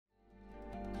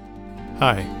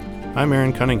Hi, I'm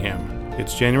Aaron Cunningham.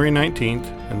 It's January 19th,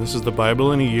 and this is the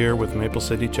Bible in a Year with Maple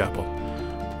City Chapel.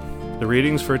 The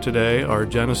readings for today are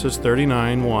Genesis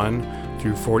 39:1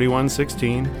 through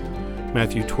 41:16,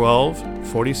 Matthew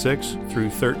 12:46 through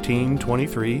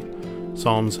 13:23,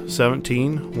 Psalms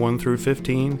 17:1 through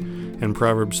 15, and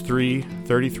Proverbs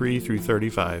 3:33 through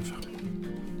 35.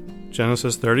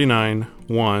 Genesis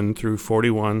 39:1 through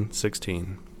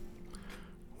 41:16.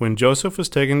 When Joseph was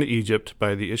taken to Egypt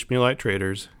by the Ishmaelite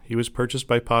traders, he was purchased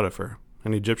by Potiphar,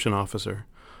 an Egyptian officer.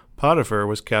 Potiphar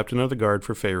was captain of the guard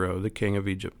for Pharaoh, the king of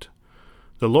Egypt.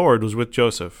 The Lord was with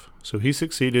Joseph, so he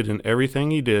succeeded in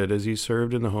everything he did as he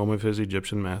served in the home of his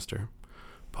Egyptian master.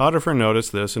 Potiphar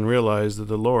noticed this and realized that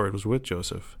the Lord was with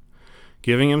Joseph,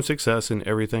 giving him success in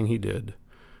everything he did.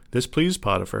 This pleased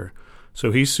Potiphar,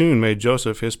 so he soon made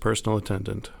Joseph his personal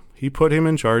attendant. He put him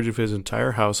in charge of his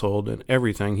entire household and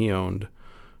everything he owned.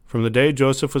 From the day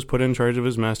Joseph was put in charge of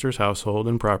his master's household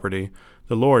and property,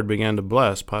 the Lord began to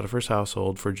bless Potiphar's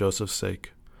household for Joseph's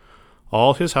sake.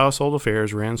 All his household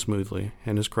affairs ran smoothly,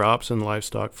 and his crops and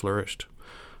livestock flourished.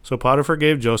 So Potiphar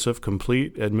gave Joseph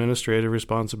complete administrative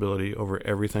responsibility over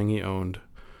everything he owned.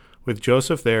 With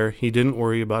Joseph there, he didn't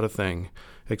worry about a thing,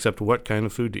 except what kind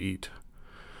of food to eat.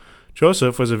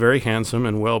 Joseph was a very handsome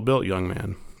and well-built young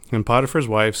man, and Potiphar's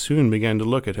wife soon began to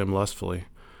look at him lustfully.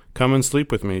 "Come and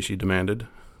sleep with me," she demanded.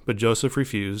 But Joseph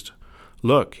refused.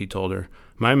 "Look," he told her,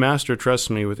 "my master trusts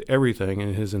me with everything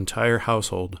in his entire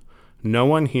household. No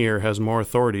one here has more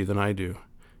authority than I do.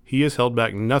 He has held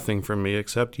back nothing from me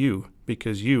except you,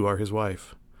 because you are his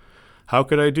wife. How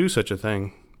could I do such a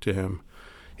thing to him?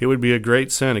 It would be a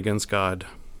great sin against God."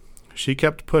 She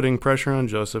kept putting pressure on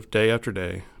Joseph day after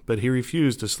day, but he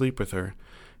refused to sleep with her,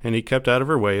 and he kept out of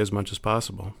her way as much as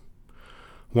possible.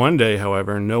 One day,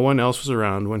 however, no one else was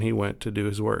around when he went to do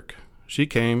his work. She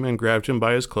came and grabbed him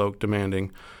by his cloak,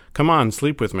 demanding, "Come on,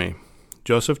 sleep with me."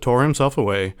 Joseph tore himself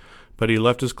away, but he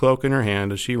left his cloak in her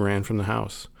hand as she ran from the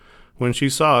house. When she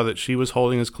saw that she was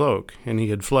holding his cloak, and he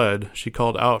had fled, she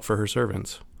called out for her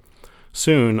servants.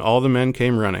 Soon all the men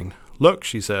came running. "Look,"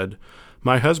 she said,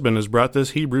 "my husband has brought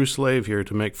this Hebrew slave here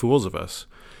to make fools of us.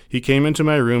 He came into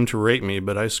my room to rape me,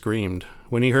 but I screamed.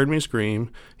 When he heard me scream,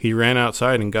 he ran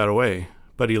outside and got away,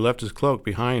 but he left his cloak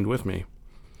behind with me."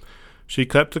 She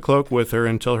kept the cloak with her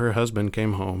until her husband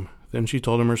came home. Then she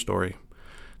told him her story.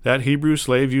 "That Hebrew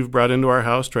slave you've brought into our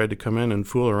house tried to come in and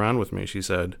fool around with me," she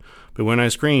said. "But when I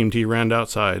screamed, he ran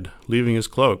outside, leaving his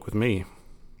cloak with me."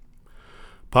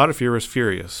 Potiphar was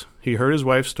furious. He heard his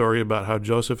wife's story about how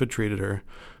Joseph had treated her,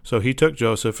 so he took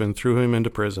Joseph and threw him into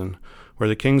prison, where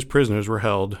the king's prisoners were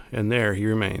held, and there he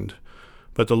remained.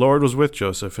 But the Lord was with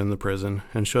Joseph in the prison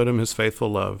and showed him his faithful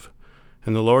love.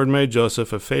 And the Lord made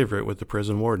Joseph a favorite with the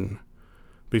prison warden.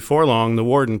 Before long, the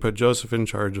warden put Joseph in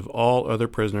charge of all other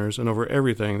prisoners and over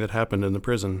everything that happened in the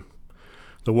prison.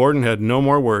 The warden had no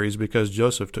more worries because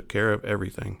Joseph took care of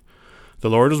everything. The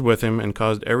Lord was with him and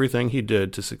caused everything he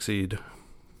did to succeed.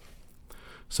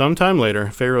 Some time later,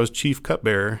 Pharaoh's chief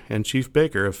cupbearer and chief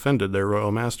baker offended their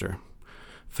royal master.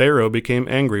 Pharaoh became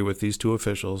angry with these two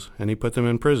officials, and he put them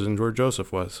in prison where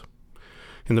Joseph was,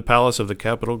 in the palace of the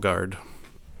capital guard.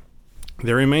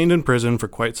 They remained in prison for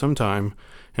quite some time,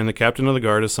 and the captain of the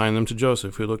guard assigned them to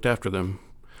Joseph, who looked after them.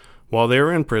 While they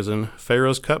were in prison,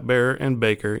 Pharaoh's cupbearer and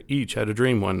baker each had a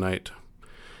dream one night.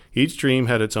 Each dream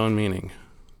had its own meaning.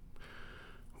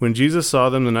 When Jesus saw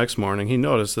them the next morning, he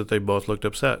noticed that they both looked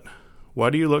upset.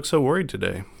 "Why do you look so worried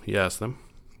today?" he asked them.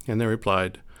 And they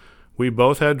replied, "We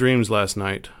both had dreams last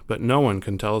night, but no one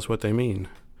can tell us what they mean."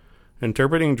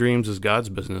 "Interpreting dreams is God's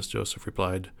business," Joseph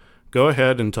replied. "Go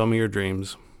ahead and tell me your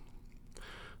dreams."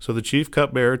 So the chief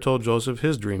cupbearer told Joseph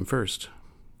his dream first.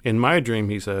 "In my dream,"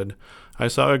 he said, "I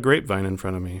saw a grapevine in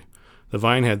front of me. The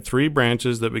vine had 3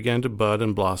 branches that began to bud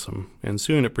and blossom, and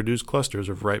soon it produced clusters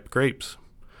of ripe grapes.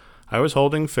 I was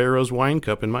holding Pharaoh's wine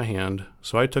cup in my hand,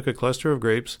 so I took a cluster of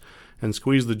grapes and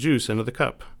squeezed the juice into the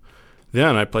cup.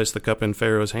 Then I placed the cup in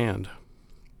Pharaoh's hand."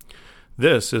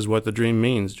 "This is what the dream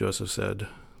means," Joseph said.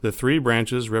 "The 3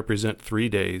 branches represent 3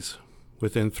 days.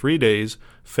 Within 3 days,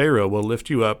 Pharaoh will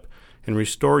lift you up and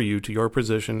restore you to your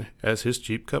position as his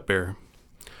chief cupbearer.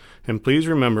 And please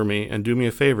remember me and do me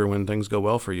a favor when things go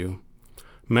well for you.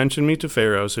 Mention me to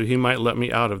Pharaoh so he might let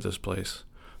me out of this place.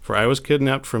 For I was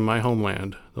kidnapped from my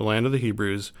homeland, the land of the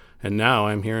Hebrews, and now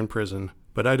I am here in prison,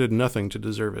 but I did nothing to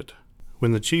deserve it."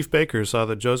 When the chief baker saw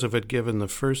that Joseph had given the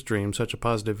first dream such a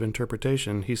positive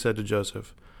interpretation, he said to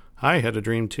Joseph, "I had a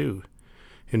dream too.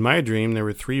 In my dream there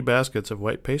were 3 baskets of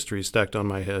white pastries stacked on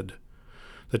my head.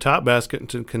 The top basket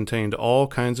contained all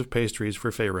kinds of pastries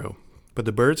for Pharaoh, but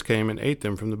the birds came and ate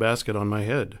them from the basket on my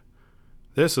head.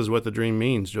 "This is what the dream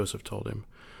means," Joseph told him.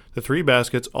 "The 3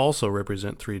 baskets also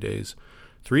represent 3 days.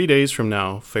 3 days from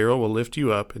now, Pharaoh will lift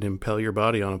you up and impale your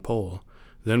body on a pole.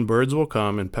 Then birds will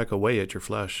come and peck away at your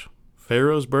flesh."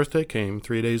 Pharaoh's birthday came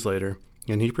 3 days later,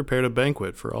 and he prepared a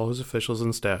banquet for all his officials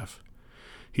and staff.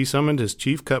 He summoned his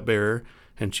chief cupbearer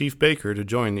and chief baker to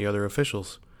join the other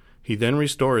officials. He then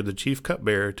restored the chief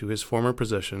cupbearer to his former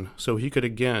position, so he could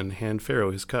again hand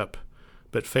Pharaoh his cup.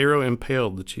 But Pharaoh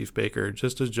impaled the chief baker,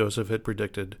 just as Joseph had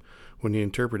predicted when he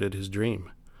interpreted his dream.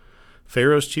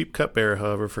 Pharaoh's chief cupbearer,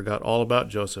 however, forgot all about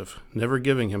Joseph, never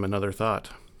giving him another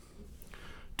thought.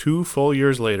 2 full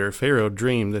years later, Pharaoh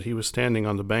dreamed that he was standing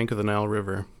on the bank of the Nile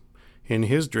River. In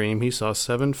his dream, he saw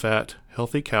 7 fat,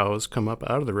 healthy cows come up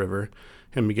out of the river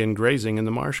and begin grazing in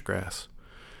the marsh grass.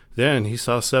 Then he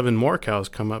saw 7 more cows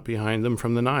come up behind them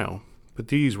from the Nile, but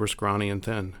these were scrawny and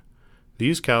thin.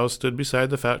 These cows stood beside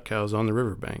the fat cows on the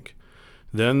river bank.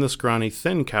 Then the scrawny,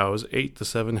 thin cows ate the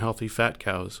 7 healthy fat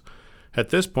cows. At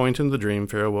this point in the dream,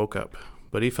 Pharaoh woke up,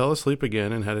 but he fell asleep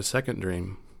again and had a second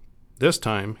dream. This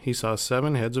time, he saw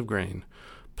 7 heads of grain,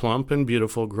 plump and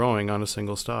beautiful, growing on a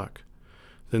single stalk.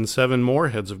 Then 7 more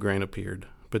heads of grain appeared,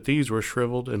 but these were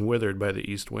shriveled and withered by the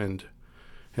east wind.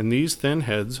 And these thin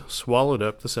heads swallowed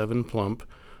up the 7 plump,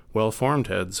 well-formed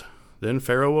heads. Then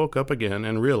Pharaoh woke up again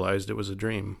and realized it was a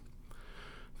dream.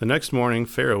 The next morning,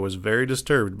 Pharaoh was very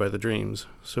disturbed by the dreams,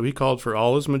 so he called for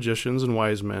all his magicians and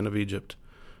wise men of Egypt.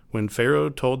 When Pharaoh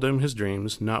told them his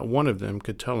dreams, not one of them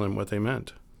could tell him what they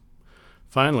meant.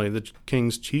 Finally, the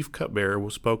king's chief cupbearer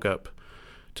spoke up.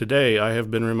 "Today I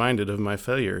have been reminded of my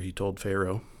failure," he told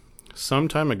Pharaoh. "Some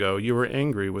time ago you were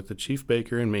angry with the chief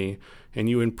baker and me, and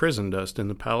you imprisoned us in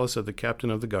the palace of the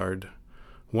captain of the guard.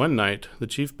 One night, the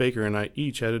chief baker and I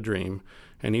each had a dream,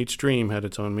 and each dream had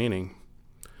its own meaning.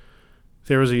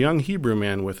 There was a young Hebrew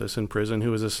man with us in prison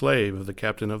who was a slave of the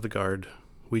captain of the guard.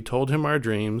 We told him our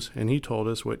dreams, and he told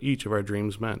us what each of our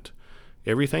dreams meant.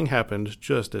 Everything happened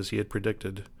just as he had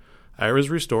predicted. I was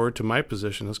restored to my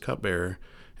position as cupbearer,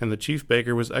 and the chief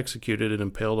baker was executed and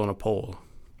impaled on a pole.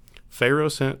 Pharaoh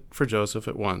sent for Joseph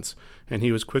at once, and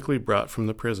he was quickly brought from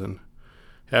the prison.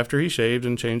 After he shaved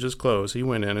and changed his clothes, he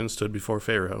went in and stood before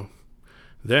Pharaoh.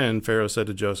 Then Pharaoh said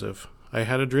to Joseph, "I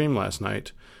had a dream last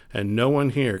night, and no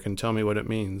one here can tell me what it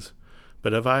means.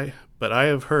 But I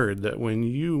have heard that when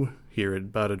you hear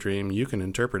about a dream, you can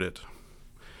interpret it."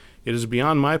 "It is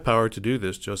beyond my power to do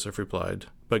this," Joseph replied,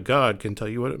 "but God can tell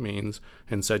you what it means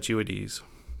and set you at ease."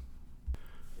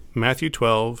 Matthew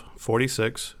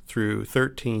 12:46 through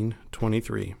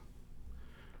 13:23.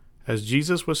 As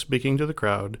Jesus was speaking to the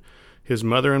crowd, his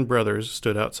mother and brothers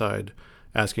stood outside,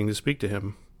 asking to speak to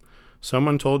him.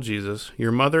 Someone told Jesus,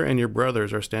 "Your mother and your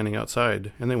brothers are standing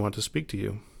outside, and they want to speak to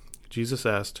you." Jesus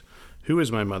asked, "Who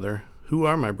is my mother? Who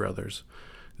are my brothers?"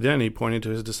 Then he pointed to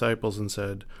his disciples and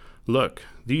said, "Look,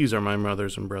 these are my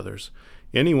mothers and brothers.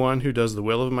 Anyone who does the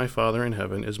will of my Father in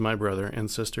heaven is my brother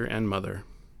and sister and mother."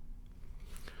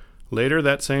 Later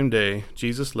that same day,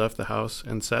 Jesus left the house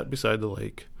and sat beside the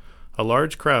lake. A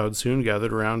large crowd soon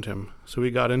gathered around him, so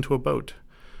he got into a boat.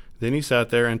 Then he sat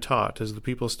there and taught as the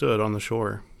people stood on the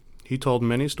shore. He told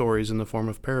many stories in the form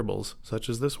of parables, such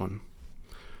as this one.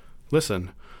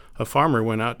 "Listen, a farmer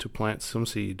went out to plant some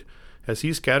seed. As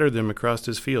he scattered them across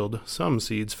his field, some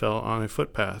seeds fell on a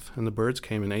footpath, and the birds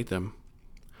came and ate them.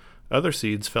 Other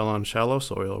seeds fell on shallow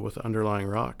soil with underlying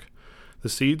rock. The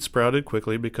seeds sprouted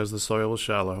quickly because the soil was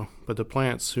shallow, but the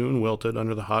plants soon wilted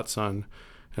under the hot sun,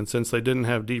 and since they didn't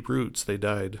have deep roots, they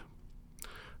died.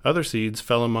 Other seeds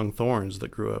fell among thorns that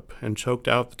grew up and choked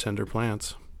out the tender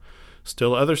plants.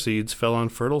 Still other seeds fell on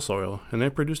fertile soil, and they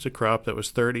produced a crop that was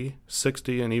 30,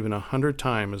 60, and even 100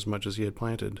 times as much as he had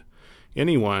planted.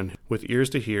 Anyone with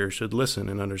ears to hear should listen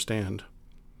and understand."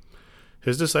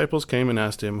 His disciples came and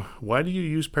asked him, "Why do you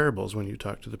use parables when you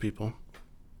talk to the people?"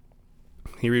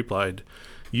 He replied,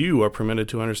 "You are permitted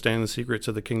to understand the secrets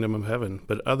of the kingdom of heaven,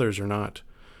 but others are not.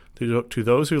 To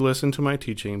those who listen to my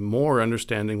teaching, more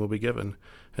understanding will be given,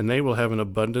 and they will have an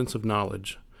abundance of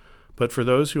knowledge. But for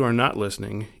those who are not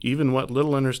listening, even what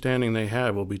little understanding they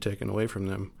have will be taken away from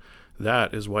them.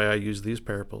 That is why I use these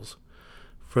parables.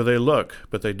 For they look,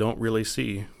 but they don't really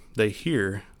see. They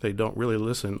hear, they don't really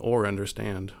listen or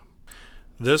understand."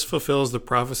 This fulfills the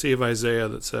prophecy of Isaiah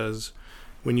that says,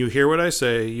 "When you hear what I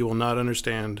say, you will not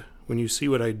understand. When you see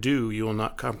what I do, you will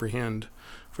not comprehend.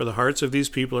 For the hearts of these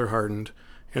people are hardened,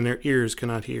 and their ears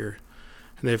cannot hear.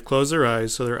 And they have closed their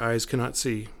eyes, so their eyes cannot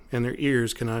see, and their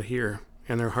ears cannot hear,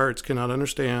 and their hearts cannot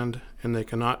understand, and they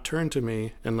cannot turn to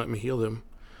me and let me heal them.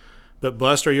 But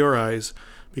blessed are your eyes,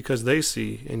 because they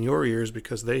see, and your ears,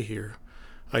 because they hear.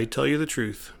 I tell you the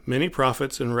truth, many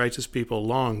prophets and righteous people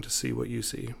longed to see what you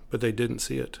see, but they didn't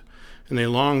see it. And they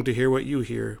longed to hear what you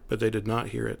hear, but they did not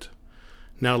hear it.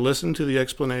 Now listen to the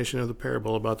explanation of the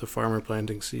parable about the farmer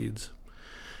planting seeds.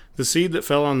 The seed that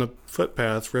fell on the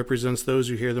footpath represents those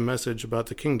who hear the message about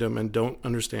the kingdom and don't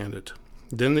understand it.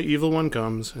 Then the evil one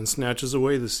comes and snatches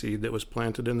away the seed that was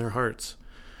planted in their hearts.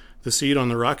 The seed on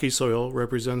the rocky soil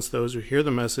represents those who hear the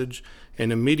message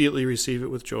and immediately receive it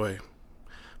with joy.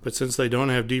 But since they don't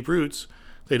have deep roots,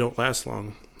 they don't last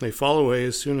long. They fall away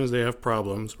as soon as they have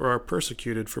problems or are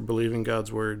persecuted for believing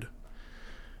God's word.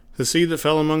 The seed that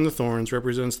fell among the thorns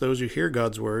represents those who hear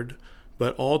God's word,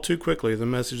 but all too quickly the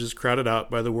message is crowded out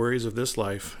by the worries of this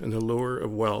life and the lure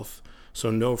of wealth,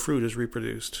 so no fruit is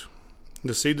reproduced.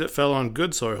 The seed that fell on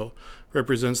good soil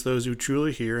represents those who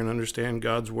truly hear and understand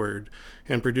God's word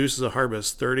and produces a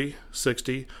harvest 30,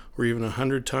 60, or even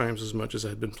 100 times as much as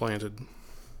had been planted.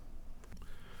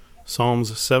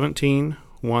 Psalms 17,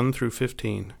 1 through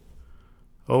 15.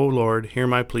 O Lord, hear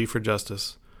my plea for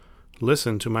justice.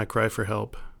 Listen to my cry for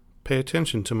help. Pay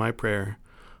attention to my prayer,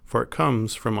 for it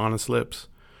comes from honest lips.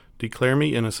 Declare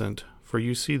me innocent, for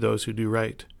you see those who do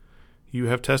right. You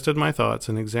have tested my thoughts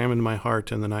and examined my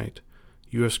heart in the night.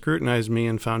 You have scrutinized me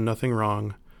and found nothing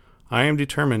wrong. I am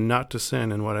determined not to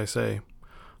sin in what I say.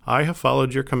 I have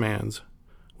followed your commands,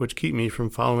 which keep me from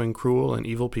following cruel and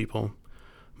evil people.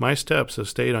 My steps have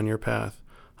stayed on your path.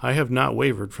 I have not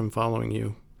wavered from following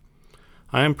you.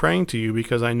 I am praying to you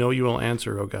because I know you will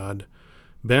answer, O God.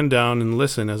 Bend down and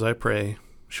listen as I pray.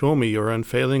 Show me your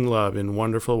unfailing love in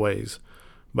wonderful ways.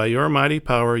 By your mighty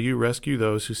power you rescue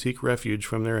those who seek refuge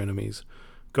from their enemies.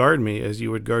 Guard me as you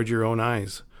would guard your own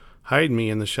eyes. Hide me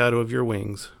in the shadow of your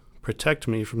wings. Protect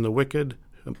me from the wicked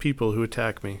people who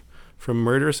attack me, from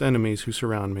murderous enemies who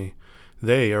surround me.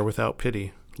 They are without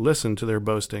pity. Listen to their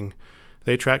boasting.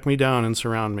 They track me down and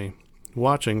surround me,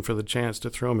 watching for the chance to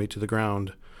throw me to the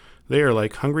ground. They are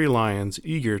like hungry lions,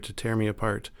 eager to tear me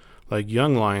apart, like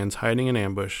young lions hiding in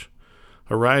ambush.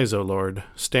 Arise, O Lord,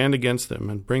 stand against them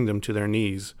and bring them to their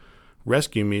knees.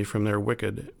 Rescue me from their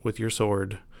wicked with your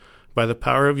sword. By the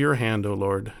power of your hand, O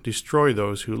Lord, destroy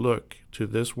those who look to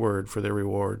this word for their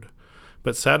reward.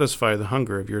 But satisfy the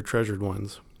hunger of your treasured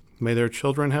ones. May their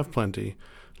children have plenty,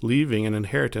 leaving an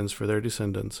inheritance for their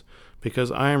descendants.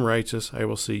 Because I am righteous, I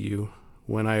will see you.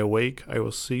 When I awake, I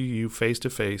will see you face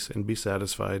to face and be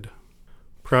satisfied.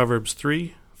 Proverbs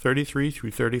 3:33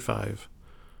 through 35.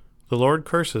 The Lord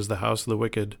curses the house of the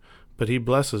wicked, but he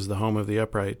blesses the home of the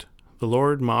upright. The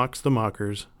Lord mocks the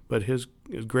mockers, but is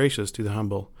gracious to the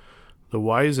humble. The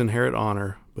wise inherit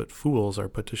honor, but fools are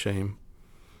put to shame.